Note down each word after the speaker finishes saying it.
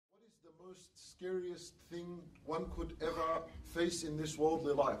most scariest thing one could ever face in this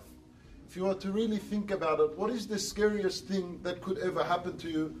worldly life? If you are to really think about it, what is the scariest thing that could ever happen to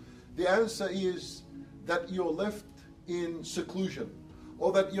you? The answer is that you're left in seclusion,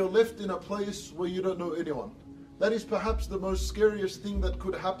 or that you're left in a place where you don't know anyone. That is perhaps the most scariest thing that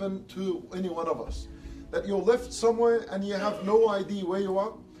could happen to any one of us. That you're left somewhere and you have no idea where you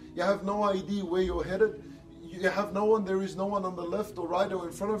are. You have no idea where you're headed. You have no one, there is no one on the left or right or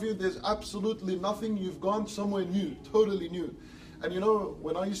in front of you. There's absolutely nothing. You've gone somewhere new, totally new. And you know,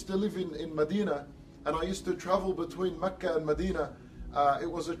 when I used to live in Medina, and I used to travel between Mecca and Medina,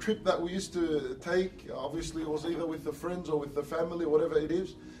 it was a trip that we used to take. Obviously, it was either with the friends or with the family, whatever it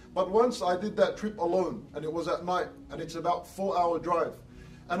is. But once I did that trip alone, and it was at night, and it's about 4-hour drive.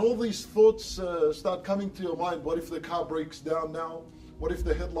 And all these thoughts start coming to your mind. What if the car breaks down now? What if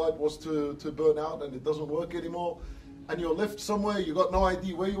the headlight was to burn out and it doesn't work anymore? And you're left somewhere, you got no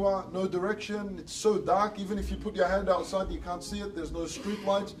idea where you are, no direction, it's so dark, even if you put your hand outside you can't see it, there's no street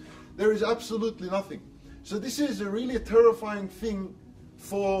lights, there is absolutely nothing. So this is a really terrifying thing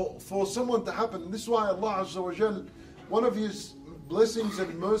for someone to happen. And this is why Allah Azza wa Jal, one of His blessings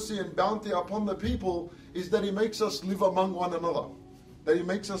and mercy and bounty upon the people is that He makes us live among one another. That He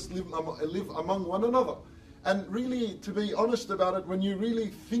makes us live among one another. And really, to be honest about it, when you really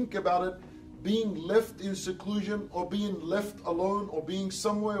think about it, being left in seclusion or being left alone or being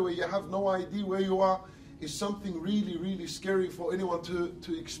somewhere where you have no idea where you are is something really, really scary for anyone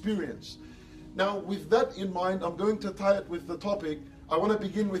to experience. Now, with that in mind, I'm going to tie it with the topic. I want to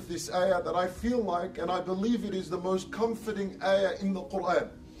begin with this ayah that I feel like, and I believe it is the most comforting ayah in the Quran.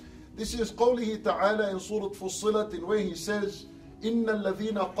 This is قوله تعالى in Surah Fussilat, in where He says, إن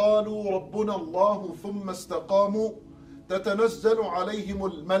الذين قالوا ربنا الله ثم استقاموا تتنزل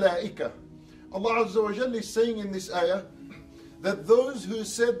عليهم الملائكة. Allah Azza wa Jalla is saying in this ayah that those who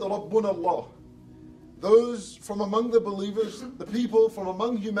said ربنا Allah, those from among the believers, the people from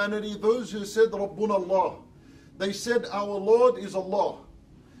among humanity, those who said ربنا Allah, they said our Lord is Allah.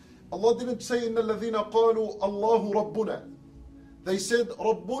 Allah didn't say إن الذين قالوا الله ربنا. They said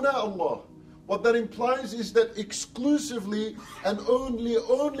ربنا Allah. What that implies is that exclusively and only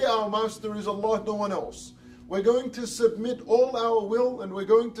our Master is Allah, no one else. We're going to submit all our will and we're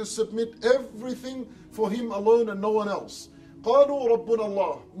going to submit everything for Him alone and no one else. قالوا ربنا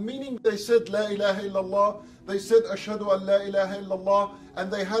الله, meaning they said La ilaha illallah, they said Ashhadu an la ilaha illallah, and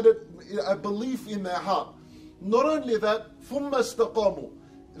they had a belief in their heart. Not only that, ثم استقاموا,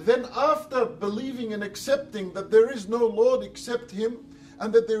 then after believing and accepting that there is no Lord except Him,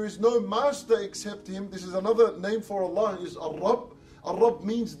 and that there is no master except Him. This is another name for Allah, is Ar-Rabb. Ar-Rabb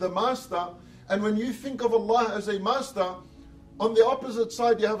means the master. And when you think of Allah as a master, on the opposite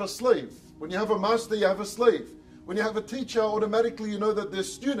side you have a slave. When you have a master, you have a slave. When you have a teacher, automatically you know that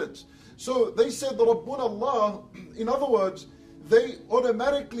there's students. So they said Rabbuna Allah, in other words, they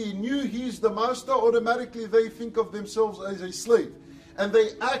automatically knew He's the master, automatically they think of themselves as a slave. And they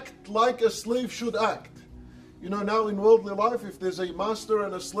act like a slave should act. You know, now in worldly life, if there's a master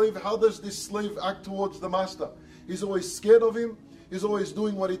and a slave, how does this slave act towards the master? He's always scared of him. He's always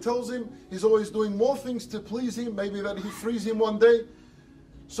doing what he tells him. He's always doing more things to please him, maybe that he frees him one day.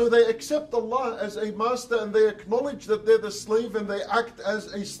 So they accept Allah as a master and they acknowledge that they're the slave and they act as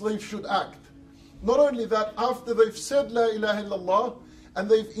a slave should act. Not only that, after they've said La ilaha illallah and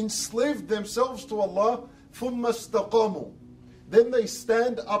they've enslaved themselves to Allah, ثُمَّ اسْتَقَامُوا, then they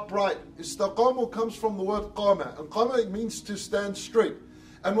stand upright. Istaqamu comes from the word qama, and qama means to stand straight.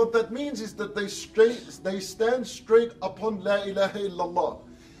 And what that means is that they stand straight upon La ilaha illallah.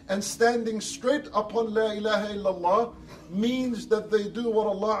 And standing straight upon La ilaha illallah means that they do what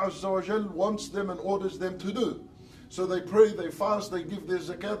Allah Azza wa Jal wants them and orders them to do. So they pray, they fast, they give their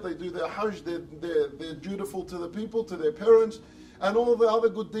zakat, they do their hajj, they're dutiful to the people, to their parents, and all the other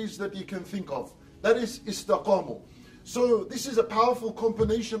good deeds that you can think of. That is istaqamu. So this is a powerful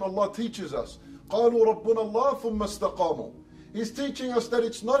combination Allah teaches us. قَالُوا رَبُّنَا اللَّهُ ثُمَّ اسْتَقَامُوا. He's teaching us that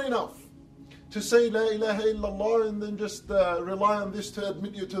it's not enough to say La ilaha illallah and then just rely on this to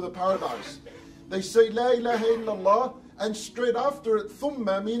admit you to the paradise. They say La ilaha illallah and straight after it,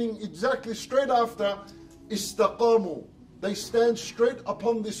 thumma, meaning exactly straight after, istaqamu. They stand straight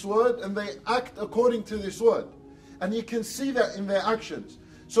upon this word and they act according to this word. And you can see that in their actions.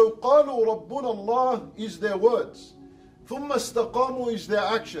 So قَالُوا رَبُّنَا اللَّهُ is their words. ثُمَّ اسْتَقَامُوا is their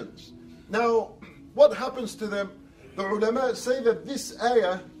actions. Now, what happens to them? The ulama say that this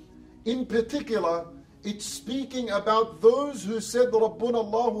ayah, in particular, it's speaking about those who said رَبُّنَا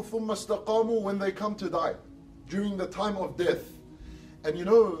اللَّهُ ثُمَّ اسْتَقَامُوا when they come to die, during the time of death. And you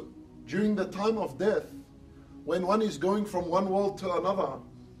know, during the time of death, when one is going from one world to another,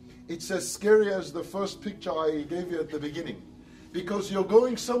 it's as scary as the first picture I gave you at the beginning. Because you're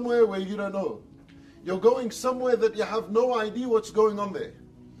going somewhere where you don't know. You're going somewhere that you have no idea what's going on there.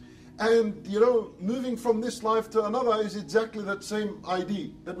 And, you know, moving from this life to another is exactly that same idea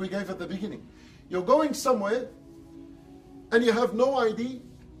that we gave at the beginning. You're going somewhere and you have no idea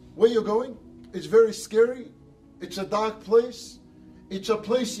where you're going. It's very scary. It's a dark place. It's a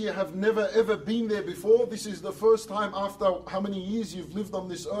place you have never ever been there before. This is the first time after how many years you've lived on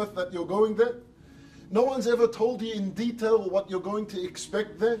this earth that you're going there. No one's ever told you in detail what you're going to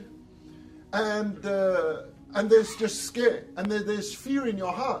expect there. And there's just scare. And there's fear in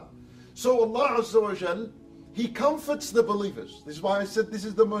your heart. So Allah Azza wa Jal, He comforts the believers. This is why I said this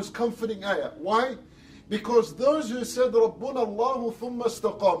is the most comforting ayah. Why? Because those who said, رَبُّنَا اللَّهُ ثُمَّ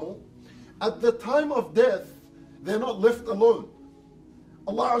اسْتَقَامُوا, at the time of death, they're not left alone.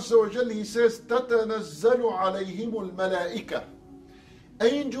 Allah Azza wa Jal, He says, تَتَنَزَّلُ عَلَيْهِمُ الْمَلَائِكَةِ.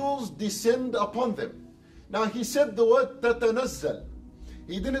 Angels descend upon them. Now He said the word تَتَنَزَّل.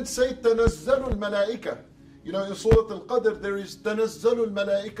 He didn't say تَنَزَّلُ الْمَلَائِكَةِ. You know, in Surah Al-Qadr there is تَنَزَّلُ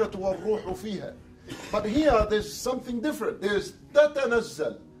الْمَلَائِكَةُ وَالْرُوحُ فِيهَا. But here there's something different. There's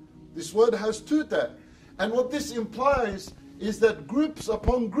تَتَنَزَّل. This word has two ta. And what this implies is that groups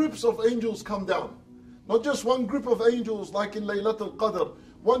upon groups of angels come down. Not just one group of angels like in Laylatul Qadr.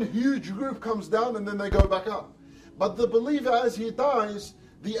 One huge group comes down and then they go back up. But the believer, as he dies,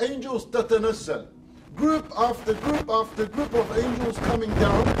 the angels تَتَنَزَّل. Group after group after group of angels coming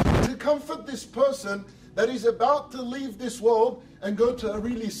down to comfort this person that is about to leave this world and go to a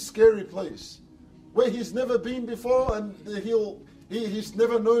really scary place where he's never been before, and he's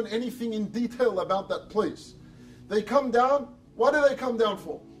never known anything in detail about that place. They come down. What do they come down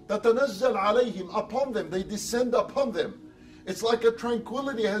for? تَتَنَزَّلْ عَلَيْهِمْ. Upon them. They descend upon them. It's like a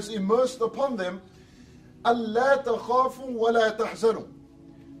tranquility has immersed upon them. أَلَّا تَخَافُوا وَلَا تَحْزَنُوا.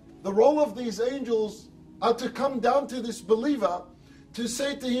 The role of these angels are to come down to this believer to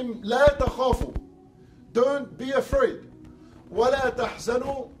say to him, لَا تَخَافُوا. Don't be afraid. وَلَا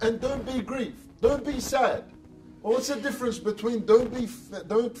تَحْزَنُوا. And don't be grieved. Don't be sad. Well, what's the difference between don't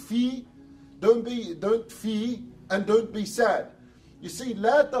fear, and don't be sad? You see,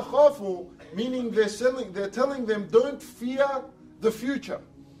 لَا تَخَافُوا, meaning they're telling them don't fear the future.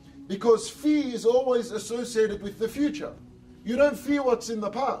 Because fear is always associated with the future. You don't fear what's in the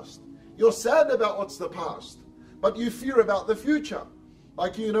past. You're sad about what's the past, but you fear about the future.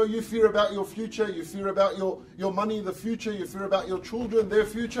 Like, you know, you fear about your future, you fear about your money, the future, you fear about your children, their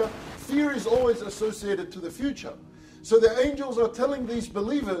future. Fear is always associated to the future. So the angels are telling these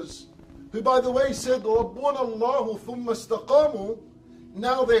believers, who by the way said, رَبُّنَا اللَّهُ ثُمَّ اسْتَقَامُوا,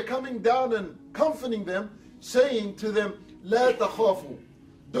 now they're coming down and comforting them, saying to them, لَا تَخَافُوا.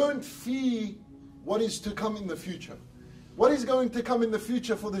 Don't fear what is to come in the future. What is going to come in the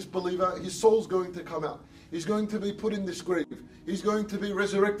future for this believer? His soul's going to come out. He's going to be put in this grave. He's going to be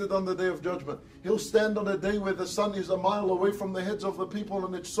resurrected on the day of judgment. He'll stand on a day where the sun is a mile away from the heads of the people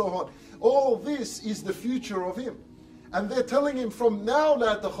and it's so hot. All this is the future of him. And they're telling him, from now,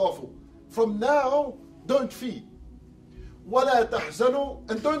 لَا تَخَافُوا. From now, don't fear. وَلَا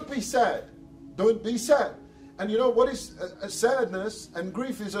تَحْزَنُوا. And don't be sad. Don't be sad. And you know what is sadness and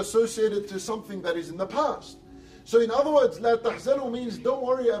grief is associated to something that is in the past. So in other words, لَا تَحْزَنُوا means don't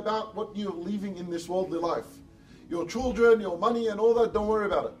worry about what you're leaving in this worldly life. Your children, your money and all that, don't worry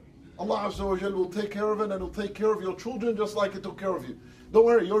about it. Allah Azza wa Jal will take care of it, and He'll take care of your children just like He took care of you. Don't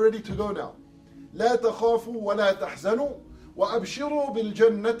worry, you're ready to go now. لَا تَخَافُوا وَلَا تَحْزَنُوا وَأَبْشِرُوا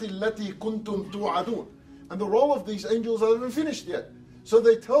بِالْجَنَّةِ الَّتِي كُنْتُمْ تُوعَدُونَ. And the role of these angels hasn't finished yet. So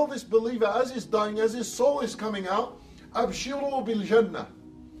they tell this believer as he's dying, as his soul is coming out, أَبْشِرُوا بِالْجَنَّةِ.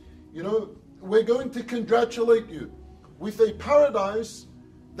 You know, we're going to congratulate you with a paradise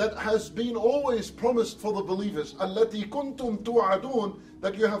that has been always promised for the believers. الَّتِي كُنْتُمْ تُوعَدُونَ.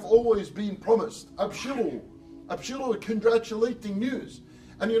 That you have always been promised. أَبْشِرُوا. أَبْشِرُوا, congratulating news.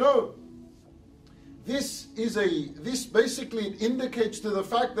 And you know, this basically indicates to the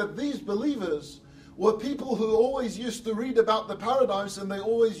fact that these believers were people who always used to read about the paradise and they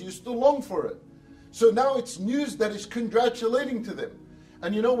always used to long for it. So now it's news that is congratulating to them.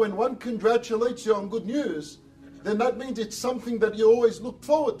 And you know, when one congratulates you on good news, then that means it's something that you always look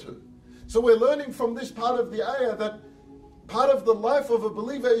forward to. So we're learning from this part of the ayah that part of the life of a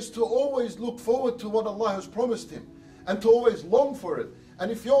believer is to always look forward to what Allah has promised him and to always long for it.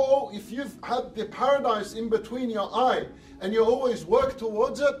 And if you've had the paradise in between your eye and you always work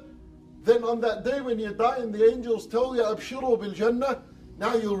towards it, then on that day when you die and the angels tell you, Abshiru bil Jannah,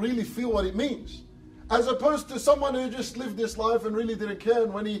 now you'll really feel what it means. As opposed to someone who just lived this life and really didn't care,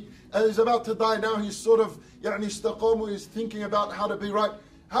 and when he is about to die now, he's sort of, istaqamu, he's thinking about how to be right.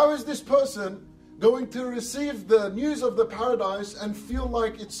 How is this person going to receive the news of the paradise and feel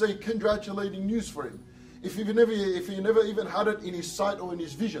like it's a congratulating news for him, if he never even had it in his sight or in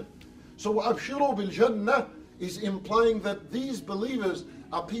his vision? So وَأَبْشِرُوا بِالْجَنَّةِ is implying that these believers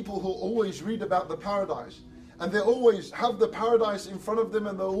are people who always read about the paradise, and they always have the paradise in front of them,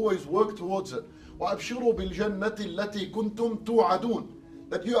 and they always work towards it. وَأَبْشِرُوا بِالْجَنَّةِ الَّتِي كُنْتُمْ تُوعَدُونَ,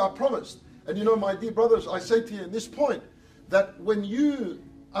 that you are promised. And you know, my dear brothers, I say to you in this point, that when you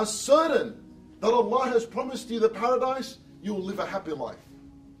are certain that Allah has promised you the paradise, you will live a happy life.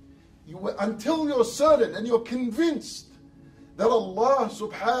 Until you're certain and you're convinced that Allah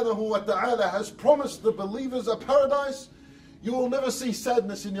subhanahu wa ta'ala has promised the believers a paradise, you will never see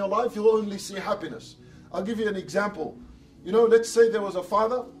sadness in your life, you will only see happiness. I'll give you an example. You know, let's say there was a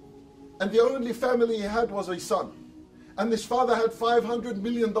father, and the only family he had was a son. And this father had $500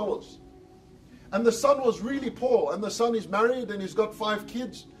 million. And the son was really poor, and the son is married and he's got 5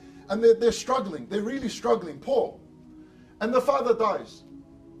 kids, and they're struggling, they're really struggling, poor. And the father dies.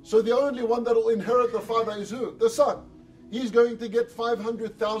 So the only one that will inherit the father is who? The son. He's going to get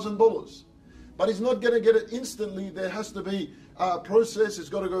 $500,000. But he's not going to get it instantly. There has to be a process, it's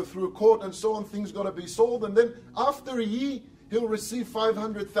got to go through court and so on, things got to be sold, and then after a year, he'll receive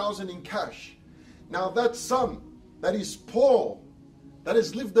 $500,000 in cash. Now that son, that is poor, that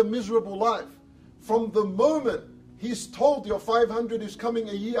has lived a miserable life, from the moment he's told your 500 is coming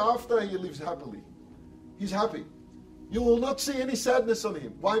a year after, he lives happily. He's happy. You will not see any sadness on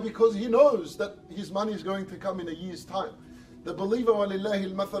him. Why? Because he knows that his money is going to come in a year's time. The believer,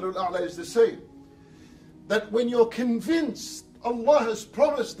 وَلِلَّهِ الْمَثَلُ الْأَعْلَى, is the same. That when you're convinced Allah has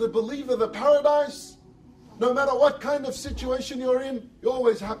promised the believer the paradise, no matter what kind of situation you're in, you're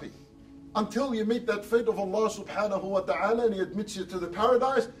always happy. Until you meet that fate of Allah subhanahu wa ta'ala and He admits you to the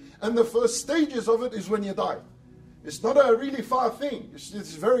paradise. And the first stages of it is when you die. It's not a really far thing.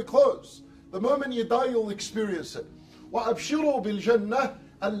 It's very close. The moment you die, you'll experience it. وَأَبْشِرُوا بِالْجَنَّةِ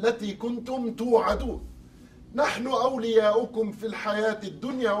الَّتِي كُنْتُمْ تُوعَدُونَ نَحْنُ أَوْلِيَاؤُكُمْ فِي الْحَيَاةِ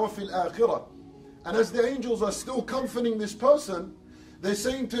الدُّنْيَا وَفِي الْآخِرَةِ. And as the angels are still comforting this person, they're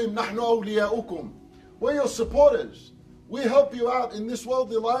saying to him, نَحْنُ أَوْلِيَاؤُكُمْ, we're your supporters. We help you out in this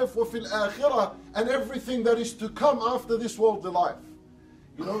worldly life, وَفِي الْآخِرَةِ, and everything that is to come after this worldly life.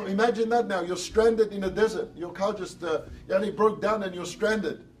 You know, imagine that now. You're stranded in a desert. Your car just broke down and you're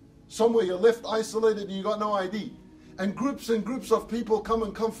stranded. Somewhere you're left isolated and you got no ID. And groups of people come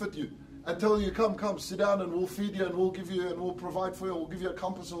and comfort you and tell you, come, sit down and we'll feed you and we'll give you and we'll provide for you. We'll give you a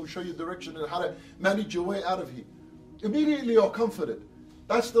compass and we'll show you direction and how to manage your way out of here. Immediately you're comforted.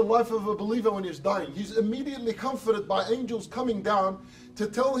 That's the life of a believer when he's dying. He's immediately comforted by angels coming down to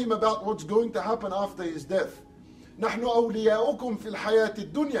tell him about what's going to happen after his death. نحن أولياؤكم في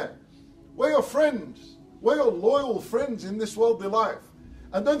الحياة الدنيا. We're your friends. We're your loyal friends in this worldly life.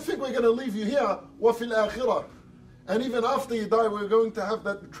 And don't think we're going to leave you here. وفي الآخرة. And even after you die, we're going to have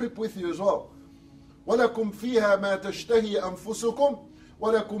that trip with you as well. وَلَكُمْ فِيهَا مَا تَشْتَهِي أَنفُسُكُمْ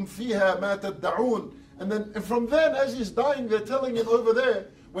وَلَكُمْ فِيهَا مَا تَدَّعُونَ. And from then, as he's dying, they're telling him over there,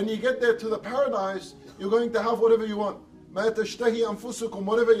 when you get there to the paradise, you're going to have whatever you want. مَا تَشْتَهِي أَنفُسُكُمْ,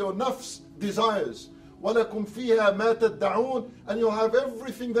 whatever your nafs desires. وَلَكُمْ فِيهَا مَا تَدَّعُونَ, and you'll have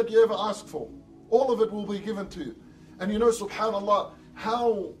everything that you ever ask for. All of it will be given to you. And you know, subhanAllah,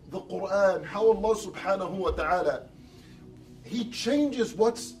 how the Quran, how Allah subhanahu wa ta'ala, He changes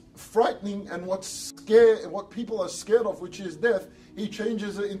what's frightening and what's scary, what people are scared of, which is death. He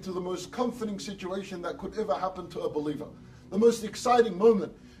changes it into the most comforting situation that could ever happen to a believer. The most exciting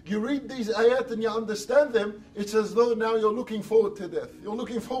moment. You read these ayat and you understand them, it's as though now you're looking forward to death. You're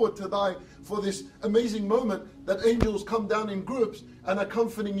looking forward to die for this amazing moment that angels come down in groups and are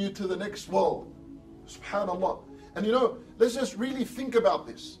comforting you to the next world. SubhanAllah. And you know, let's just really think about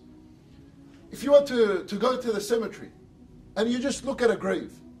this. If you were to go to the cemetery and you just look at a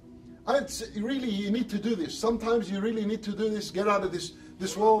grave, really you need to do this. Sometimes you really need to do this, get out of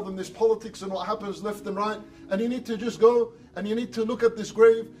this world and this politics and what happens left and right, and you need to just go and you need to look at this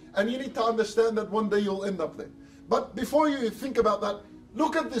grave and you need to understand that one day you'll end up there. But before you think about that,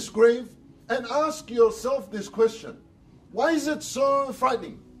 look at this grave and ask yourself this question. Why is it so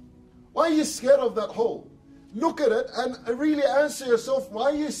frightening? Why are you scared of that hole? Look at it and really answer yourself,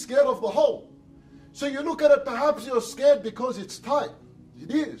 why are you scared of the hole? So you look at it, perhaps you're scared because it's tight. It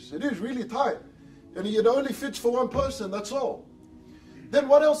is really tight. And it only fits for one person, that's all. Then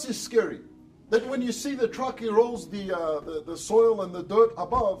what else is scary? That when you see the truck, it rolls the soil and the dirt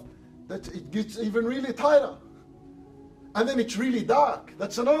above, that it gets even really tighter. And then it's really dark.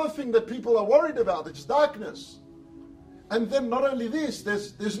 That's another thing that people are worried about, it's darkness. And then not only this,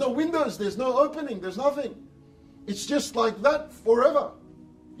 there's no windows, there's no opening, there's nothing. It's just like that forever.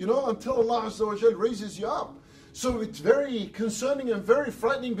 until Allah Azza wa Jal raises you up. So it's very concerning and very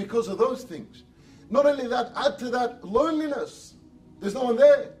frightening because of those things. Not only that, add to that loneliness. There's no one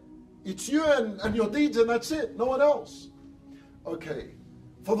there. It's you and your deeds, and that's it. No one else. Okay.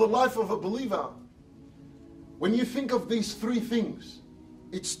 For the life of a believer, when you think of these three things,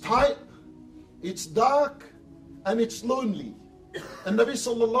 it's tight, it's dark, and it's lonely. And Nabi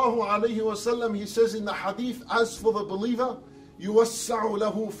sallallahu alayhi wasallam, he says in the hadith, as for the believer, يُوَسَّعُ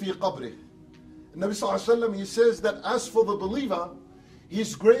لَهُ فِي قَبْرِهِ. And Nabi sallallahu alayhi wasallam, he says that as for the believer,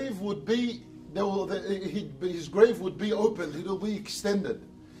 his grave would be opened, it will be extended.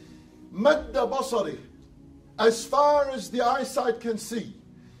 مَدَّ بَصَرِهِ, as far as the eyesight can see.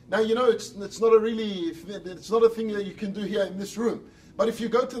 Now, it's not a thing that you can do here in this room. But if you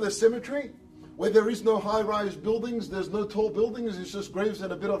go to the cemetery, where there is no high-rise buildings, there's no tall buildings, it's just graves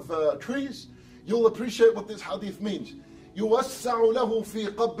and a bit of trees, you'll appreciate what this hadith means. يُوَسَّعُ لَهُ فِي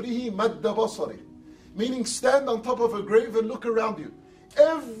قَبْرِهِ مَدَّ بَصَرِهِ. Meaning, stand on top of a grave and look around you.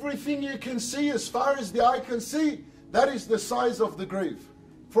 Everything you can see, as far as the eye can see, that is the size of the grave.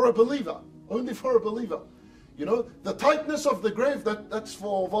 For a believer, only for a believer. The tightness of the grave, that's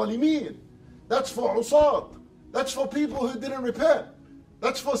for Zalimin, that's for Usat, that's for people who didn't repent,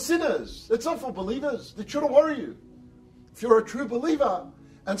 that's for sinners, it's not for believers. It shouldn't worry you. If you're a true believer,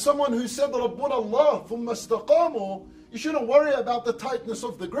 and someone who said, Rabbuna Allah, thumma istaqamu, you shouldn't worry about the tightness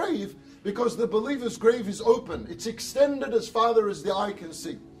of the grave, because the believer's grave is open, it's extended as far as the eye can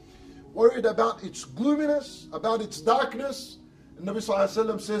see. Worried about its gloominess, about its darkness, Nabi Sallallahu Alaihi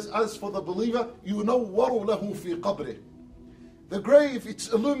Wasallam says, as for the believer, يُنَوَّرُ لَهُ فِي قَبْرِهِ. The grave, it's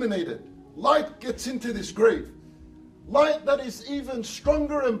illuminated. Light gets into this grave. Light that is even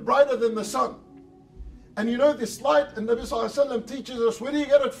stronger and brighter than the sun. And this light, and Nabi Sallallahu Alaihi Wasallam teaches us, where do you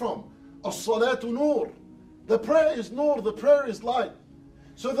get it from? As-salatu nur. The prayer is nur, the prayer is light.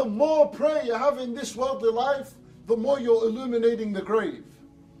 So the more prayer you have in this worldly life, the more you're illuminating the grave.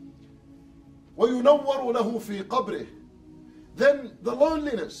 وَيُنَوَّرُ لَهُ فِي قَبْرِهِ. Then the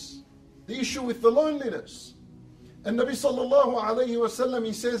loneliness, the issue with the loneliness. And Nabi sallallahu alayhi wasallam,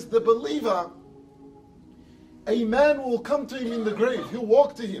 he says, the believer, a man will come to him in the grave, he'll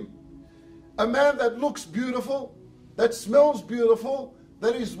walk to him. A man that looks beautiful, that smells beautiful,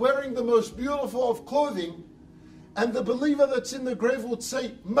 that is wearing the most beautiful of clothing, and the believer that's in the grave would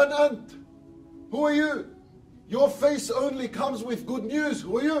say, Man ant? Who are you? Your face only comes with good news,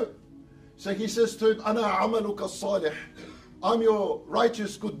 who are you? So he says to him, Ana amaluka salih. I'm your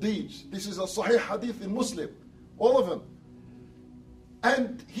righteous good deeds. This is a Sahih hadith in Muslim. All of them.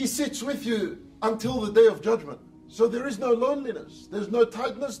 And he sits with you until the day of judgment. So there is no loneliness. There's no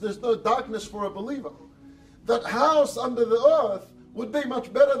tightness. There's no darkness for a believer. That house under the earth would be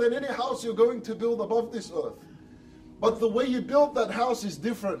much better than any house you're going to build above this earth. But the way you build that house is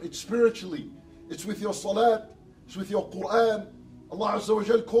different. It's spiritually. It's with your salat. It's with your Quran. Allah Azza wa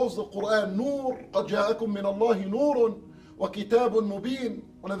Jal calls the Quran Nur. قَدْ جَاءَكُم مِّنَ اللَّهِ نُورٌ وَكِتَابٌ مُبِينٌ.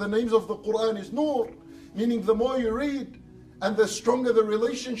 One of the names of the Quran is Nur, meaning the more you read and the stronger the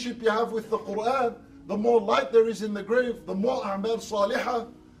relationship you have with the Quran, the more light there is in the grave, the more a'mal salihah,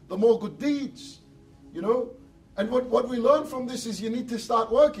 the more good deeds, And what we learn from this is you need to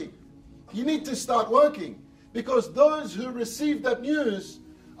start working. You need to start working, because those who receive that news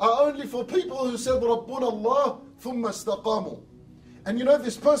are only for people who said, Rabbuna Allah, thumma istaqamu. And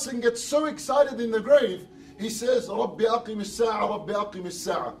this person gets so excited in the grave, he says, Rabbi aqim as-sa'a, Rabbi aqim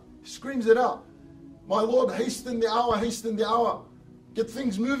as-sa'a. He screams it out. My Lord, hasten the hour, hasten the hour. Get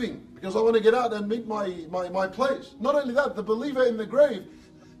things moving, because I want to get out and meet my place. Not only that, the believer in the grave,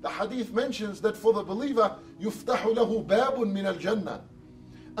 the hadith mentions that for the believer, يُفْتَحُ لَهُ بَابٌ مِنَ الْجَنَّةِ.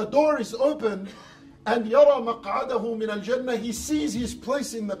 A door is opened, and يَرَى مَقْعَدَهُ مِنَ الْجَنَّةِ. He sees his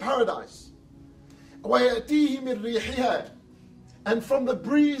place in the paradise. وَيَأْتِيهِ مِنْ رِيحِهَا. And from the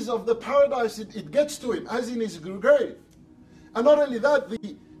breeze of the paradise, it gets to him, as in his grave. And not only that,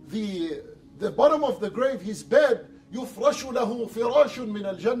 the bottom of the grave, his bed, يُفْرَشُ لَهُ فِرَاشٌ مِنَ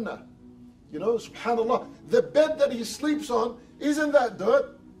الْجَنَّةِ. Subhanallah, the bed that he sleeps on, isn't that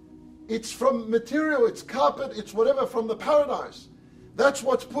dirt? It's from material, it's carpet, it's whatever from the paradise. That's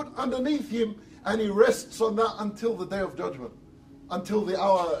what's put underneath him, and he rests on that until the day of judgment, until the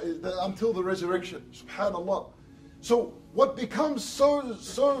hour, until the resurrection. Subhanallah. So what becomes so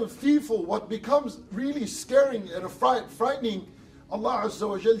fearful, what becomes really scaring and frightening, Allah Azza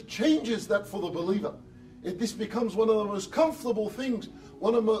wa Jal changes that for the believer. This becomes one of the most comfortable things,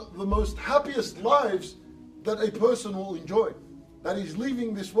 one of the most happiest lives that a person will enjoy. That he's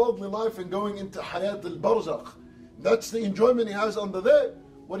leaving this worldly life and going into Hayat al-Barzakh. That's the enjoyment he has under there.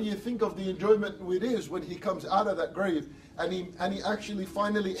 What do you think of the enjoyment it is when he comes out of that grave and he actually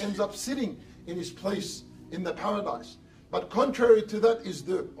finally ends up sitting in his place in the paradise. But contrary to that is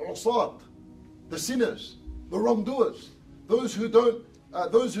the usat, the sinners, the wrongdoers, those who don't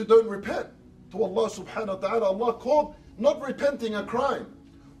repent to Allah subhanahu wa ta'ala. Allah called not repenting a crime.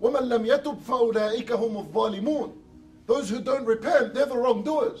 وَمَنْ لَمْ يَتُبْ فَأُولَٰئِكَ هُمُ الظَّالِمُونَ. Those who don't repent, they're the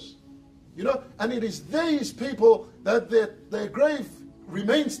wrongdoers. You know, and it is these people that their grave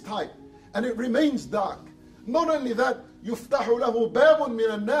remains tight and it remains dark. Not only that, يُفْتَحُ لَهُ بَابٌ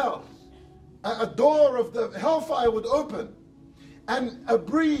مِنَ النَّارِ. A door of the hellfire would open, and a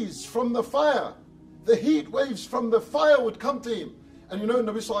breeze from the fire, the heat waves from the fire would come to him. And you know,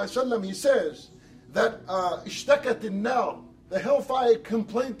 Nabi Sallallahu Alaihi Wasallam, he says that اشتكت النار, the hellfire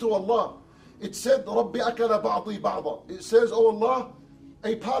complained to Allah. It said, رَبِّ أَكَلَ بَعْضِي بَعْضًا. It says, oh Allah,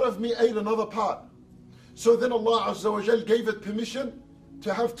 a part of me ate another part. So then Allah Azza wa Jal gave it permission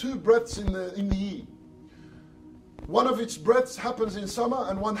to have two breaths in the year. One of its breaths happens in summer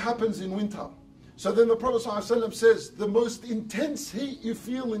and one happens in winter. So then the Prophet ﷺ says, the most intense heat you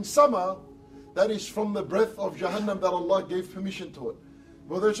feel in summer, that is from the breath of Jahannam that Allah gave permission to it.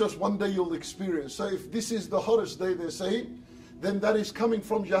 Well, there's just one day you'll experience. So if this is the hottest day, they're saying, then that is coming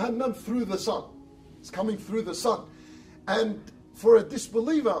from Jahannam through the sun. It's coming through the sun. And for a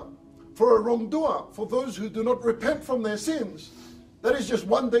disbeliever, for a wrongdoer, for those who do not repent from their sins, that is just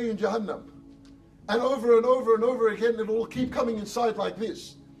one day in Jahannam. And over and over and over again, it will keep coming inside like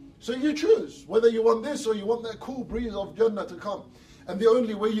this. So you choose whether you want this or you want that cool breeze of Jannah to come. And the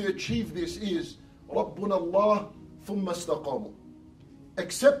only way you achieve this is رَبُّنَا اللَّهُ ثُمَّ اسْتَقَامُوا.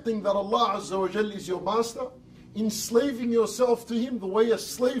 Accepting that Allah Azza wa Jal is your master, enslaving yourself to Him the way a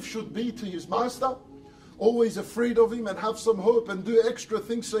slave should be to his master, always afraid of Him and have some hope and do extra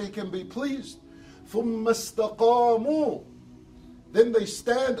things so He can be pleased. ثُمَّ اسْتَقَامُوا. Then they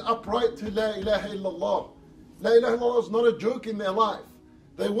stand upright to La ilaha illallah. La ilaha illallah is not a joke in their life.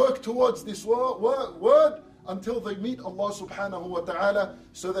 They work towards this word until they meet Allah subhanahu wa ta'ala,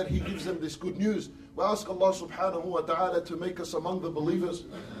 so that He gives them this good news. We ask Allah subhanahu wa ta'ala to make us among the believers.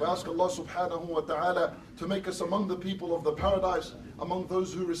 We ask Allah subhanahu wa ta'ala to make us among the people of the paradise, among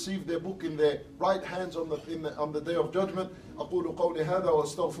those who receive their book in their right hands on the day of judgment. أقول قولي هذا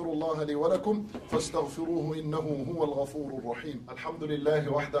وأستغفر الله لي ولكم فاستغفروه إنه هو الغفور الرحيم. الحمد لله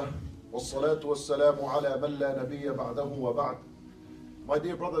وحده والصلاة والسلام على من لا نبي بعده وبعد. My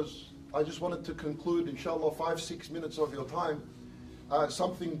dear brothers, I just wanted to conclude, inshallah, 5-6 minutes of your time,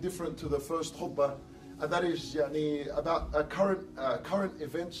 something different to the first khutbah, and that is about current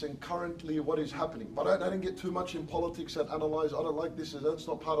events and currently what is happening. But I don't get too much in politics and analyze. I don't like this. That's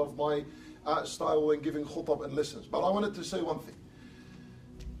not part of my style when giving khutbah and lessons. But I wanted to say one thing.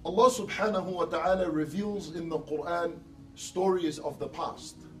 Allah subhanahu wa ta'ala reveals in the Quran stories of the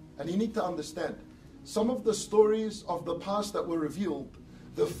past. And you need to understand, some of the stories of the past that were revealed,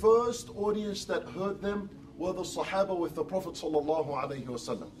 the first audience that heard them were the Sahaba with the Prophet sallallahu alaihi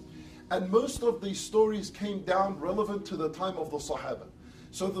wasallam. And most of these stories came down relevant to the time of the Sahaba.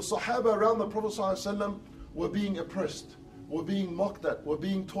 So the Sahaba around the Prophet sallallahu alaihi wasallam were being oppressed, were being mocked at, were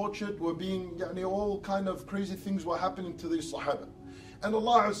being tortured, were being, all kind of crazy things were happening to these Sahaba. And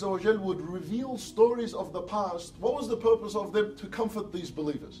Allah Azza wa Jal would reveal stories of the past. What was the purpose of them? To comfort these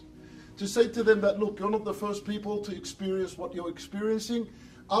believers. To say to them that, look, you're not the first people to experience what you're experiencing.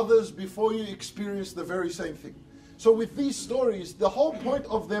 Others before you experienced the very same thing. So with these stories, the whole point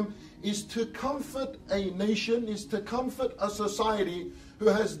of them is to comfort a nation, is to comfort a society who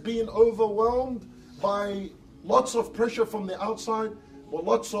has been overwhelmed by lots of pressure from the outside, or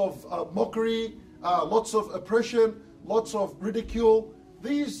lots of mockery, lots of oppression, lots of ridicule.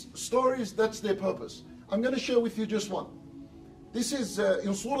 These stories, that's their purpose. I'm going to share with you just one. This is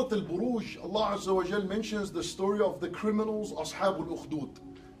in Surah Al-Buruj. Allah Azza wa Jal mentions the story of the criminals, Ashab al-Ukhdud.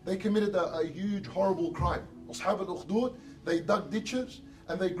 They committed a huge, horrible crime. Ashab al-Ukhdud, they dug ditches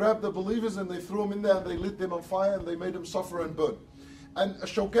and they grabbed the believers and they threw them in there and they lit them on fire and they made them suffer and burn. And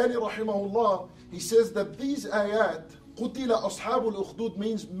Shawkani rahimahullah, he says that these ayat, Qutila Ashab al-Ukhdud,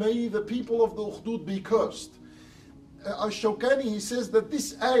 means may the people of the Ukhdud be cursed. Shawkani, he says that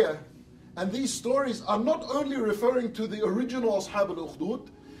this ayah and these stories are not only referring to the original Ashab al-Ukhdud,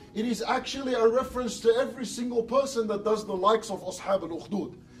 it is actually a reference to every single person that does the likes of Ashab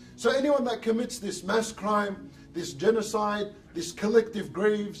al-Ukhdud. So anyone that commits this mass crime, this genocide, this collective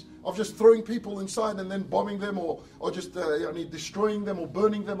graves of just throwing people inside and then bombing them or just destroying them or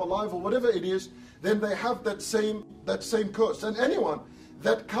burning them alive or whatever it is, then they have that same curse. And anyone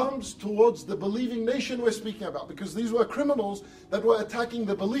that comes towards the believing nation we're speaking about, because these were criminals that were attacking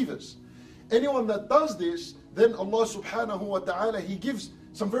the believers. Anyone that does this, then Allah subhanahu wa ta'ala, He gives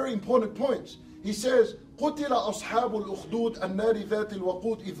some very important points. He says, قُتِلَ أَصْحَابُ الْأُخْدُودِ النَّارِ ذَاتِ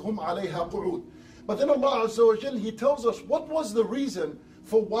الْوَقُودِ إِذْ هُمْ عَلَيْهَا قُعُودٌ. But then Allah Azza wa Jal, He tells us what was the reason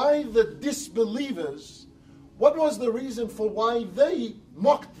for why the disbelievers, what was the reason for why they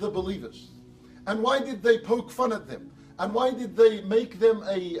mocked the believers? And why did they poke fun at them? And why did they make them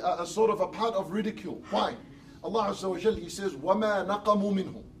a sort of a part of ridicule? Why? Allah Azza wa Jal, He says, وَمَا نَقَمُوا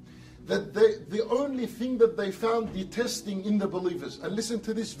مِنْهُمْ. That the only thing that they found detesting in the believers, and listen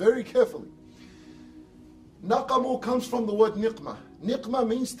to this very carefully. Naqamu comes from the word niqmah. Niqmah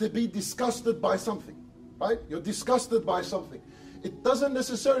means to be disgusted by something, right? You're disgusted by something. It doesn't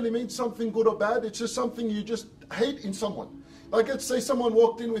necessarily mean something good or bad, it's just something you just hate in someone. Like let's say someone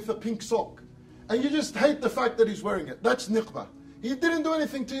walked in with a pink sock, and you just hate the fact that he's wearing it. That's niqmah. He didn't do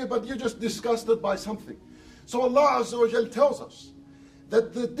anything to you, but you're just disgusted by something. So Allah Azza wa Jal tells us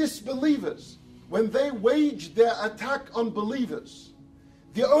that the disbelievers, when they wage their attack on believers,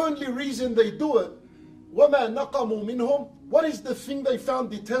 the only reason they do it, وَمَا نَقَمُوا مِنْهُمْ, what is the thing they found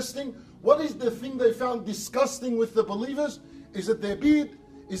detesting? What is the thing they found disgusting with the believers? Is it their beard?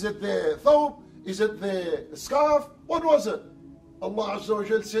 Is it their thawb? Is it their scarf? What was it? Allah Azza wa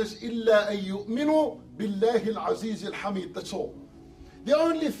Jal says, إِلَّا أَن يُؤْمِنُوا بِاللَّهِ الْعَزِيزِ الْحَمِيدِ. That's all. The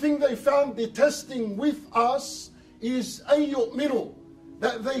only thing they found detesting with us is أَن يُؤْمِنُوا,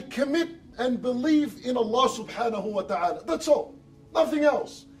 that they commit and believe in Allah subhanahu wa ta'ala. That's all. Nothing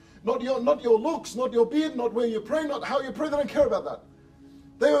else. Not your looks, not your beard, not where you pray, not how you pray. They don't care about that.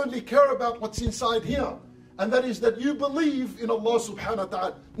 They only care about what's inside here. And that is that you believe in Allah subhanahu wa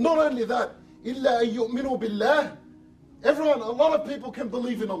ta'ala. Not only that, إِلَّا أَن يُؤْمِنُوا بِاللَّهِ. Everyone, a lot of people can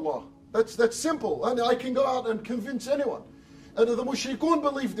believe in Allah. That's simple. And I can go out and convince anyone. And the mushrikun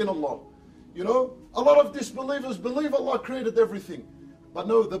believed in Allah. You know, a lot of disbelievers believe Allah created everything. But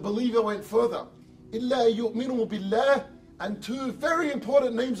no, the believer went further. إِلَّا يُؤْمِنُوا بِاللَّهِ. And two very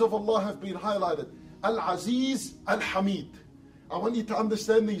important names of Allah have been highlighted. Al-Aziz, Al-Hamid. I want you to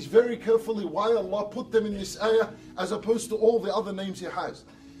understand these very carefully, why Allah put them in this ayah as opposed to all the other names He has.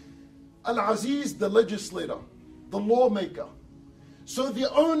 Al-Aziz, the legislator, the lawmaker. So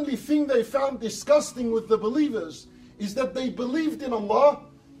the only thing they found disgusting with the believers is that they believed in Allah,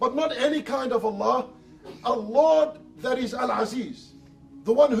 but not any kind of Allah. A Lord that is Al-Aziz.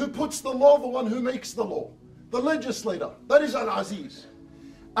 The one who puts the law, the one who makes the law. The legislator, that is Al-Aziz.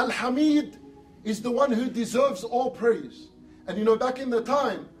 Al-Hamid is the one who deserves all praise. And you know, back in the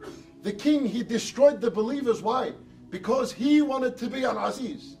time, the king, he destroyed the believers. Why? Because he wanted to be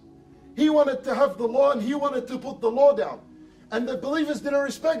Al-Aziz. He wanted to have the law and he wanted to put the law down. And the believers didn't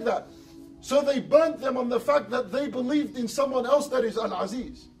respect that. So they burnt them on the fact that they believed in someone else that is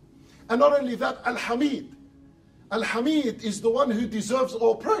Al-Aziz. And not only that, Al-Hamid. Al-Hamid is the one who deserves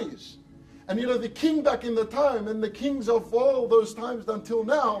all praise. And you know, the king back in the time and the kings of all those times until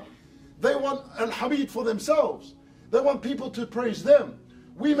now, they want Al-Hamid for themselves. They want people to praise them.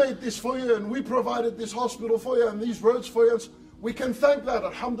 We made this for you and we provided this hospital for you and these roads for you. We can thank that,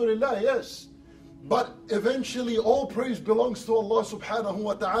 alhamdulillah, yes. But eventually all praise belongs to Allah subhanahu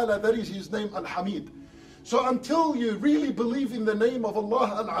wa ta'ala. That is His name, Al-Hamid. So until you really believe in the name of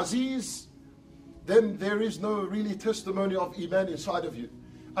Allah Al-Aziz, then there is no really testimony of Iman inside of you.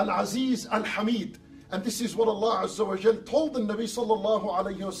 Al-Aziz, Al-Hamid. And this is what Allah Azza wa Jal told the Nabi sallallahu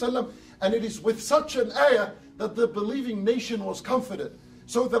alayhi wa sallam. And it is with such an ayah that the believing nation was comforted.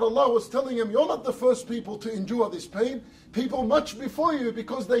 So that Allah was telling him, you're not the first people to endure this pain. People much before you,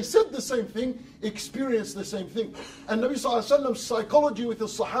 because they said the same thing, experienced the same thing. And Nabi sallallahu alayhi wa sallam's psychology with the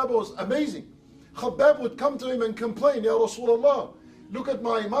Sahaba was amazing. Khabbab would come to him and complain, Ya Rasulullah, look at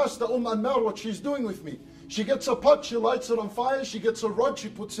my master Ammar, what she's doing with me. She gets a pot, she lights it on fire, she gets a rod, she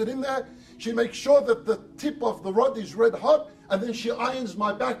puts it in there, she makes sure that the tip of the rod is red hot, and then she irons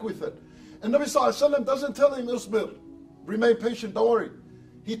my back with it. And Nabi Sallallahu Alaihi Wasallam doesn't tell him, Isbir, remain patient, don't worry.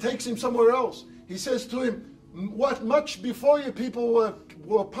 He takes him somewhere else. He says to him, what much before you people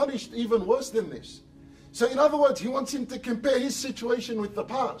were punished even worse than this. So in other words, he wants him to compare his situation with the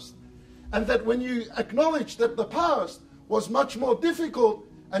past. And that when you acknowledge that the past was much more difficult,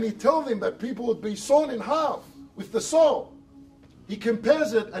 and he tells him that people would be sawn in half with the saw. He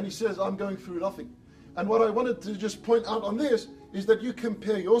compares it and he says, I'm going through nothing. And what I wanted to just point out on this is that you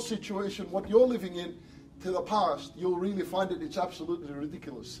compare your situation, what you're living in, to the past, you'll really find it's absolutely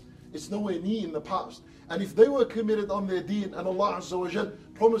ridiculous. It's nowhere near in the past. And if they were committed on their deen and Allah Azza wa Jal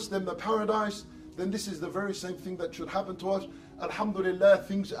promised them the paradise, then this is the very same thing that should happen to us. Alhamdulillah,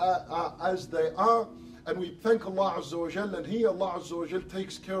 things are as they are. And we thank Allah Azza wa Jal, and He, Allah Azza wa Jal,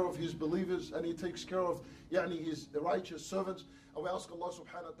 takes care of His believers and He takes care of His righteous servants. And we ask Allah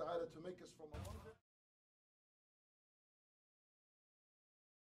subhanahu wa ta'ala to make us from among them.